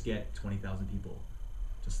can just get 20,000 people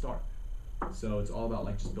to start. So it's all about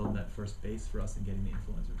like just building that first base for us and getting the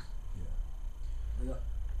influencers. Yeah.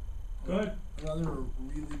 Go ahead. Another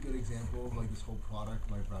really good example of like this whole product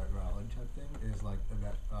like virality type thing is like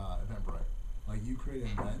Eventbrite. Like you create an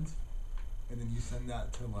event, and then you send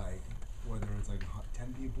that to like, whether it's like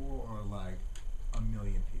 10 people or like 1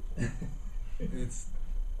 million people. and it's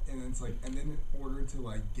like, and then in order to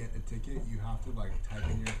like get a ticket, you have to like type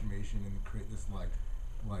in your information and create this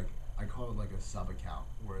like I call it like a sub account,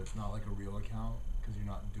 where it's not like a real account because you're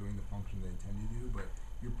not doing the function they intend you to do, but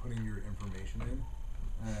you're putting your information in,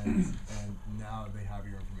 and now they have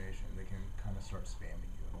your information. They can kind of start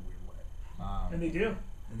spamming you in a weird way. And they do.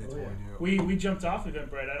 And they totally do. We jumped off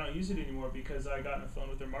Eventbrite. I don't use it anymore because I got on the phone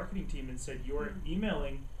with their marketing team and said, you're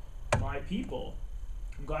emailing my people.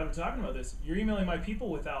 I'm glad we're talking about this. You're emailing my people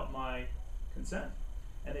without my consent.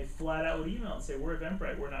 And they flat out would email and say, we're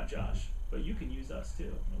Eventbrite, we're not Josh, but you can use us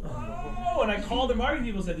too. Oh, and I called the marketing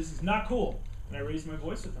people and said, this is not cool. And I raised my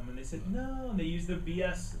voice with them, and they said no, and they used the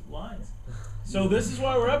BS lines. So this is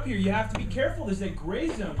why we're up here. You have to be careful. There's that gray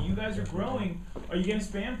zone. You guys are growing. Are you going to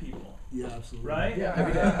spam people? Yeah, absolutely. Right? Yeah.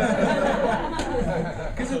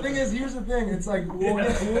 Because the thing is, here's the thing. It's like we'll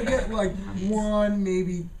get like one,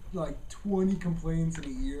 maybe like 20 complaints in a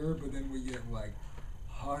year, but then we get like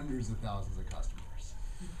hundreds of thousands of customers.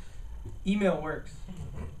 Email works.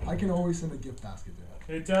 I can always send a gift basket to it.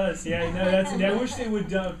 It does. Yeah. No, that's. I wish they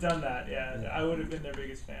would have done that. Yeah, I would have been their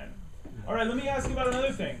biggest fan. All right. Let me ask you about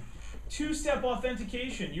another thing. Two-step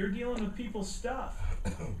authentication. You're dealing with people's stuff.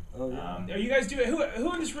 Oh, yeah. Are you guys doing?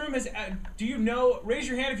 Who in this room has? Do you know? Raise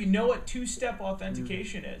your hand if you know what two-step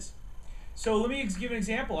authentication is. So let me give an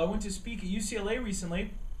example. I went to speak at UCLA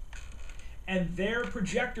recently, and their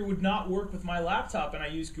projector would not work with my laptop, and I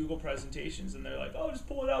used Google Presentations, and they're like, "Oh, just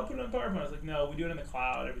pull it out, put it on PowerPoint." I was like, "No, we do it in the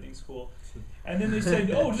cloud. Everything's cool." And then they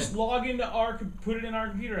said, "Oh, just log into put it in our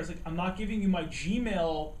computer." I was like, "I'm not giving you my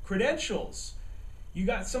Gmail credentials. You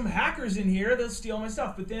got some hackers in here, they'll steal my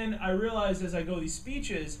stuff." But then I realized as I go to these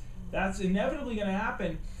speeches, that's inevitably going to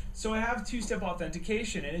happen. So I have two-step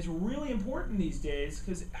authentication, and it's really important these days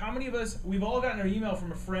because how many of us, we've all gotten our email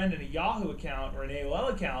from a friend in a Yahoo account or an AOL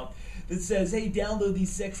account that says, "Hey, download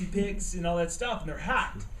these sexy pics," and all that stuff, and they're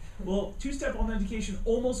hacked. Well, two-step authentication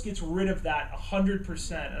almost gets rid of that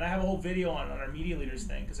 100%, and I have a whole video on our MediaLeaders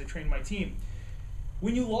thing because I trained my team.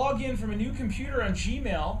 When you log in from a new computer on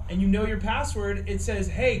Gmail and you know your password, it says,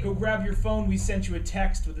 "Hey, go grab your phone. We sent you a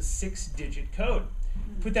text with a 6-digit code."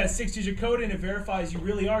 Put that 6-digit code in, it verifies you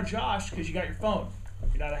really are Josh because you got your phone.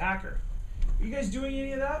 You're not a hacker. Are you guys doing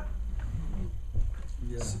any of that?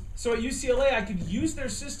 Yeah. So at UCLA, I could use their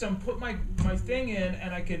system, put my thing in,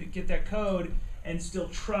 and I could get that code and still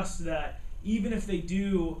trust that even if they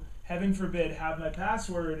do, heaven forbid, have my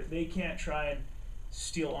password, they can't try and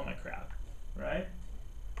steal all my crap, right?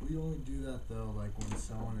 We only do that though, like when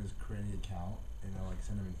someone is creating an account, like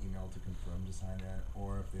send them an email to confirm to sign in,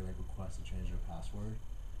 or if they like request to change their password,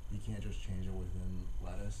 you can't just change it within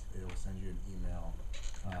Lettuce. It will send you an email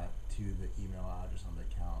to the email address on the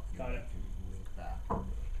account, and Got then it. you can link back.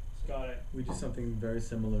 Got it. We do something very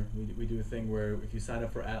similar. We do a thing where if you sign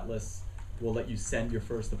up for Atlas, we'll let you send your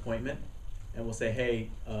first appointment, and we'll say, "Hey,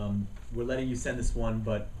 we're letting you send this one,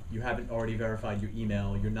 but you haven't already verified your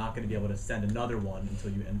email. You're not going to be able to send another one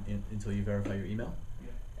until you verify your email."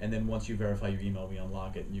 And then once you verify your email, we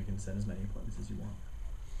unlock it, and you can send as many appointments as you want.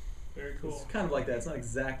 Very cool. It's kind of like that. It's not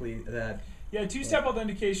exactly that. Yeah, two-step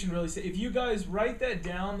authentication really. If you guys write that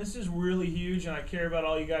down, this is really huge, and I care about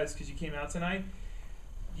all you guys because you came out tonight.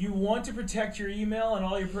 You want to protect your email and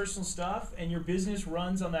all your personal stuff, and your business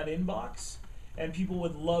runs on that inbox, and people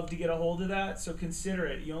would love to get a hold of that, so consider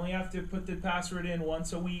it. You only have to put the password in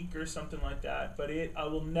once a week or something like that, but I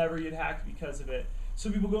will never get hacked because of it. So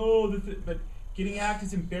people go, "Oh, but getting hacked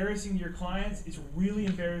is embarrassing to your clients. It's really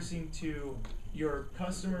embarrassing to your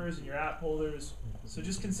customers and your app holders, so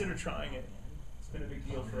just consider trying it. It's been a big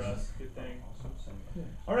deal for us. Good thing.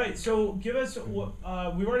 All right, so give us, we've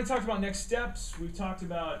already talked about next steps. We've talked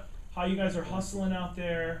about how you guys are hustling out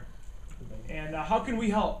there, and how can we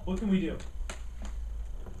help? What can we do?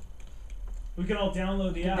 We can all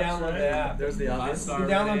download the app. Download the app. There's the obvious. You can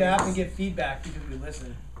download the app and get feedback because we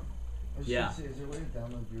listen. Yeah. Is there a way to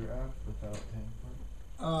download your app without paying for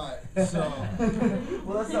it? So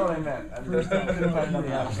Well, that's not what I meant. I just couldn't find it on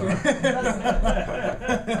the app store.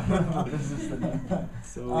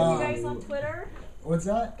 So, Are you guys on Twitter? what's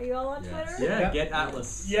that? Are you all on Yes. Twitter? yeah, Yep. get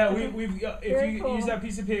Atlas. Yeah, we've if Very you cool. use that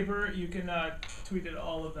piece of paper, you can tweet at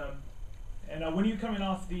all of them. And when are you coming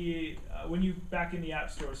off the, when you back in the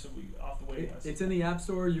app store, so we off the waiting list? It's in the App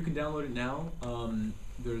Store. You can download it now.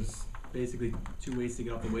 There's basically 2 ways to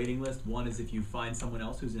get off the waiting list. One is if you find someone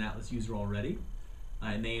else who's an Atlas user already,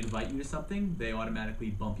 and they invite you to something, they automatically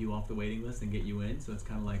bump you off the waiting list and get you in. So it's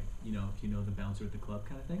kind of like, if you know the bouncer at the club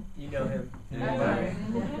kind of thing. You know him.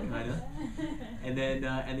 Kind of. And then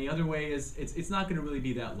and the other way is it's not going to really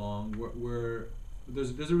be that long.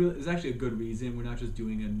 There's actually a good reason. We're not just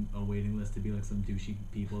doing a waiting list to be like some douchey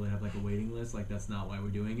people that have like a waiting list. Like that's not why we're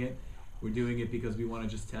doing it. We're doing it because we want to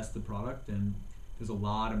just test the product, and there's a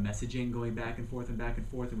lot of messaging going back and forth,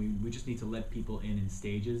 and we just need to let people in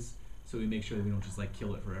stages. So we make sure that we don't just like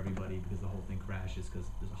kill it for everybody because the whole thing crashes because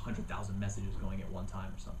there's 100,000 messages going at one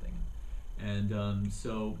time or something. And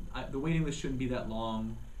so the waiting list shouldn't be that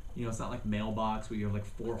long. It's not like Mailbox where you have like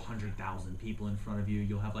 400,000 people in front of you.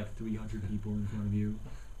 You'll have like 300 people in front of you.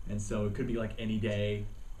 And so it could be like any day.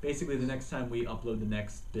 Basically, the next time we upload the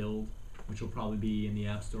next build, which will probably be in the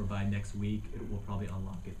App Store by next week, it will probably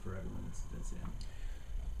unlock it for everyone that's in.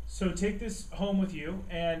 So take this home with you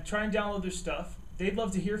and try and download their stuff. they'd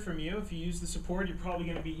love to hear from you. If you use the support, you're probably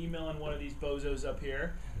going to be emailing one of these bozos up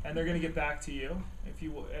here, and they're going to get back to you. If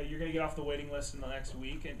you you're going to get off the waiting list in the next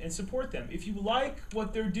week, and support them. If you like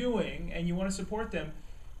what they're doing and you want to support them,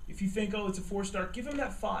 if you think, oh, it's a 4-star, give them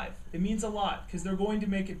that 5. It means a lot because they're going to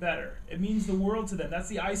make it better. It means the world to them. That's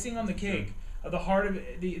the icing on the cake of the heart of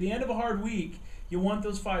the end of a hard week. You want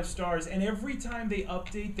those 5 stars, and every time they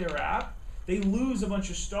update their app, they lose a bunch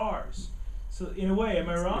of stars. So in a way, am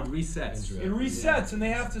I wrong? It resets. It resets, and they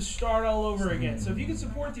have to start all over again. So if you can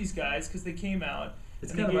support these guys because they came out.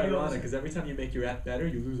 It's and kind they of gave you ironic because every time you make your app better,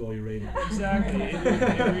 you lose all your ratings. Exactly, it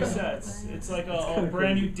resets. It's like a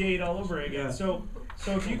brand new date all over again. Yeah. So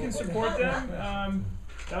if you can support them,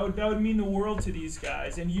 that would mean the world to these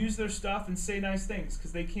guys. And use their stuff and say nice things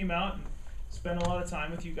because they came out and spent a lot of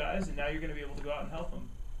time with you guys, and now you're going to be able to go out and help them.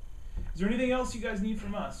 Is there anything else you guys need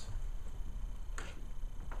from us?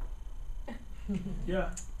 Yeah.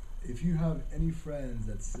 If you have any friends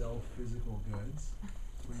that sell physical goods,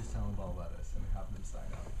 please tell them about lettuce and have them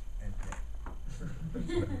sign up and pay.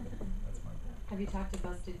 That's my goal. Have you talked to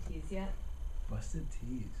Busted Teas yet? Busted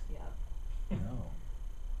Teas? Yeah. No.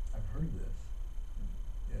 I've heard of this.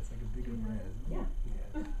 Yeah, it's like a bigger brand, isn't it?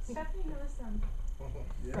 Yeah. Stephanie knows them.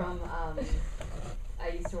 Yeah. From, I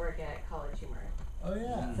used to work at College Humor. Oh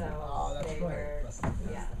yeah. So oh, that's they right. were, That's yeah,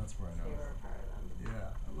 where I know. they were a part of them.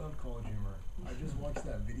 Yeah, I love College Humor. I just watched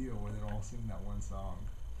that video where they're all singing that one song.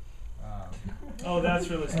 Oh, that's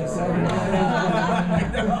really specific. Paranoid.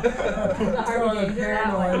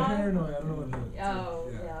 I don't know what it is. Oh,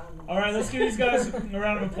 yeah. All right, let's give these guys a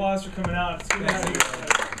round of applause for coming out. It's good to have you guys.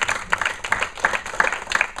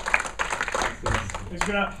 It's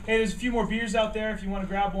good out. Hey, there's a few more beers out there if you want to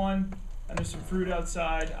grab one. And there's some fruit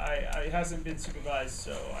outside. It hasn't been supervised,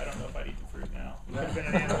 so I don't know if I'd eat the fruit now. Could have been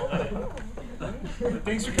an animal in it. But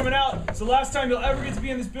thanks for coming out. It's the last time you'll ever get to be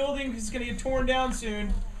in this building because it's going to get torn down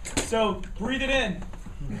soon. So breathe it in.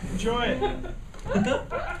 Enjoy it.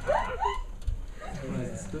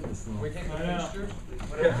 We take I know. pictures?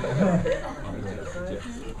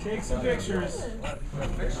 Take some pictures.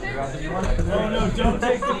 Oh no, don't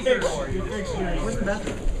take the pictures.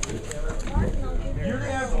 You're going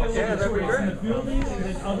to have to get a little choice in the building and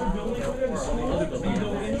then other buildings within the school. You go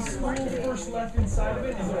in school, first left inside of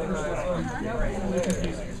it, and go first left. It's a little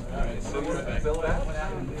confusing. So you want to fill that?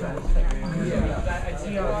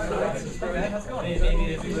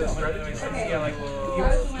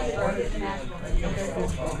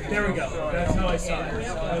 There we go. That's how I saw it.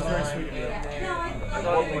 That was very sweet of you.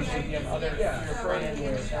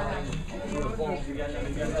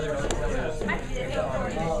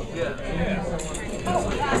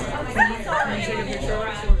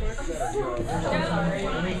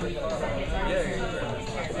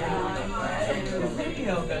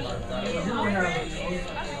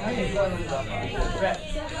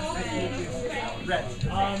 Rhett.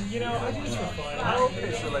 You know, I do this for fun.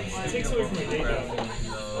 It takes away from my day job.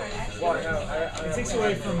 It takes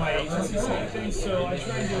away from my agency side of things, so I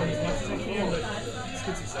try and do it as much as I can, but it's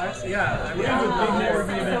good success. Yeah, we're going to do a big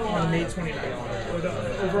networking event on May 29th with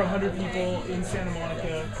over 100 people in Santa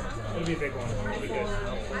Monica. It'll be a big one. It'll be good.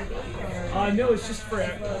 No, it's just for.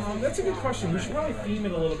 That's a good question. We should probably theme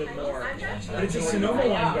it a little bit more. But it's a Sonoma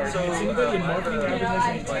wine garden. It's anybody in marketing,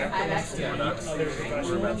 advertising, and tech that wants to meet other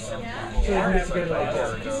professionals. So they can get together like this.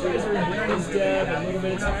 These guys are in brand dev and a little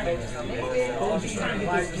bit of tech. But we're just trying to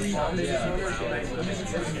get those 3 partners.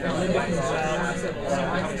 Linda comes out.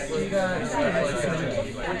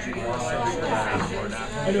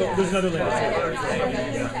 I know, there's another Linda.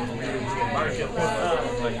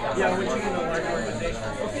 Yeah, which is a large organization.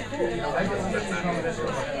 I just need to come with this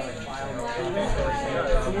one.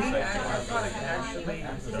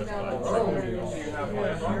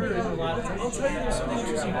 I'll tell you there's something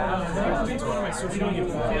interesting. I went to one of my social media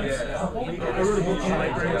boot camps. I wrote a book called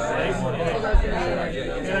Library of Life,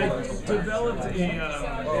 and I developed a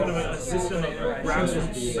kind of a system of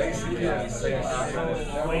grassroots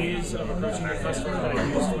ways of approaching your customer that I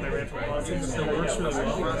used when I ran for politics. It works really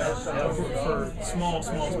well for small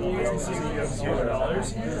businesses that you have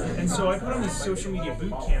 $0. And so I put on these social media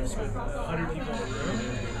boot camps with 100 people in the room.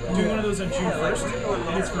 I'm doing one of those on June 1st,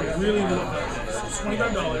 and it's for really little money. It's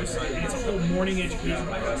 $25, and it's a whole morning education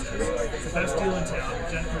for customers. It's the best deal in town.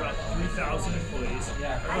 We've done it for about 3,000 employees.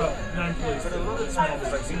 Not employees, but small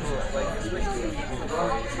businesses.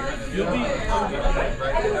 You'll be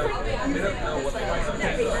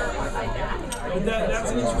but that's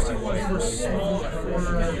an interesting one for small, for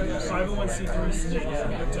 501c3s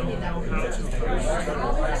that don't know how to approach.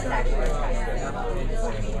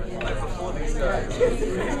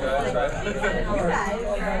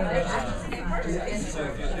 So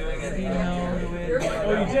if you're doing an email with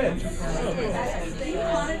Oh, you did?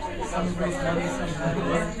 some raise money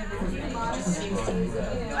sometimes.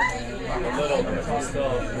 I'm a little, we're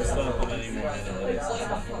still implementing more analytics.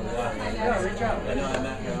 Yeah, reach out. I know I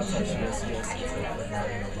met her outside school.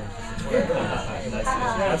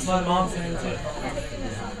 That's my mom's name too.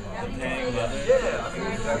 The paying mother. Yeah, I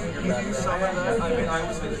mean, you use some of that. I mean, I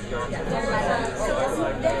was with you. So I was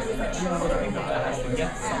like, I have to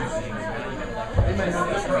get something.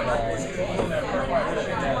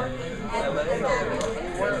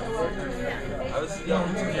 I was young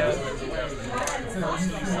too.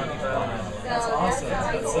 That's awesome.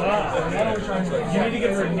 You need to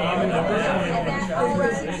get her name and number.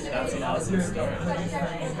 That's an awesome story.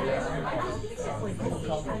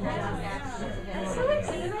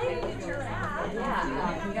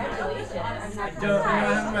 Congratulations. I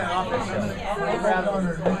have in my office. I'll grab on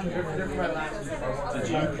her. They're for my last Did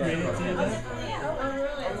you create it today?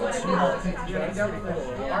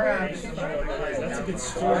 Our app is That's a good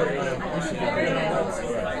story. You should get that on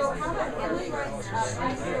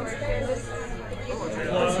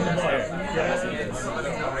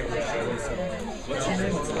What's your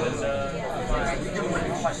name?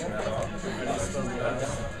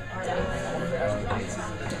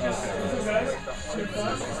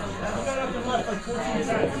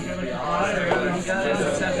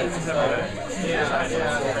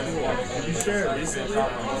 Did you share it recently?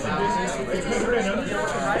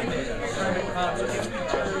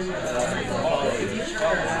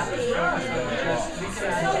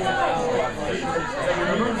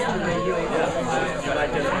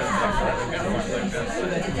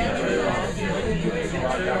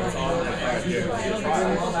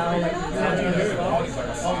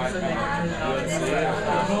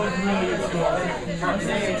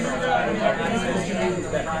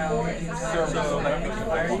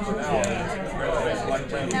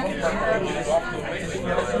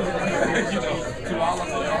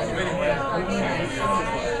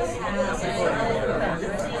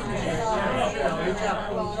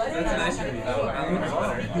 That's nice of you.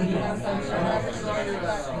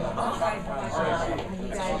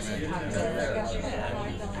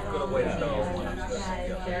 Good way to go.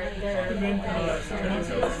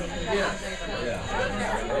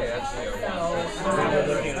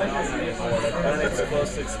 When it's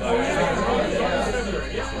supposed to expire.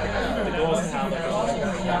 The goal is to have like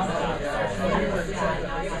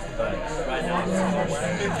but right now How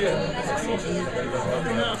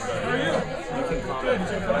are you? you can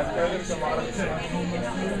comment.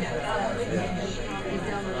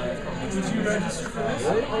 Did you register for this?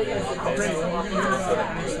 Great.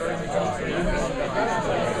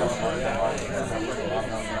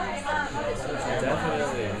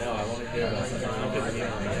 Definitely. No, I want to hear about something.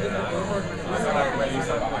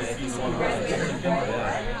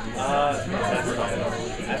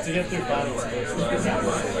 I have to get through finals first. I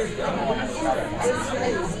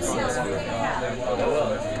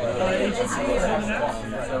will. Agency is on the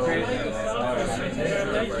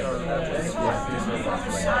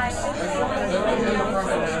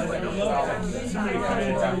Somebody come in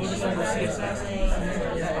and look at the CSS.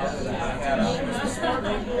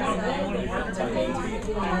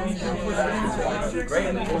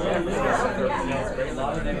 Great.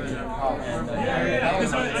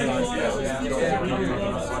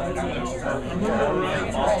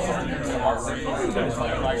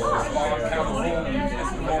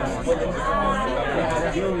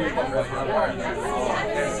 Yeah, give me your card.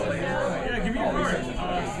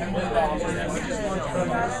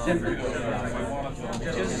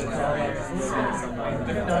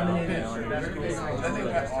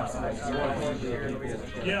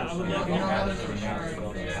 Yeah, I would love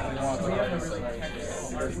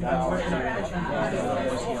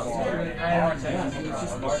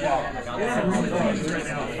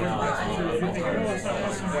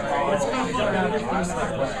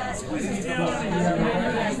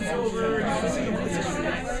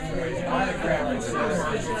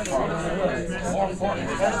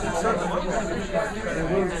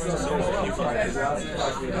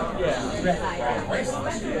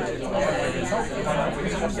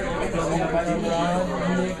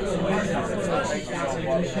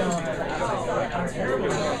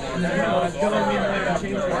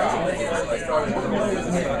We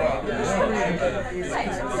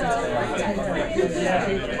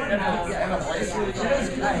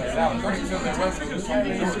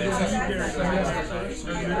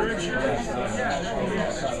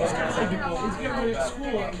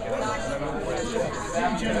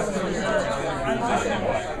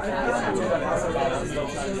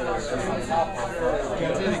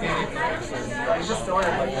just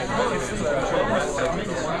started like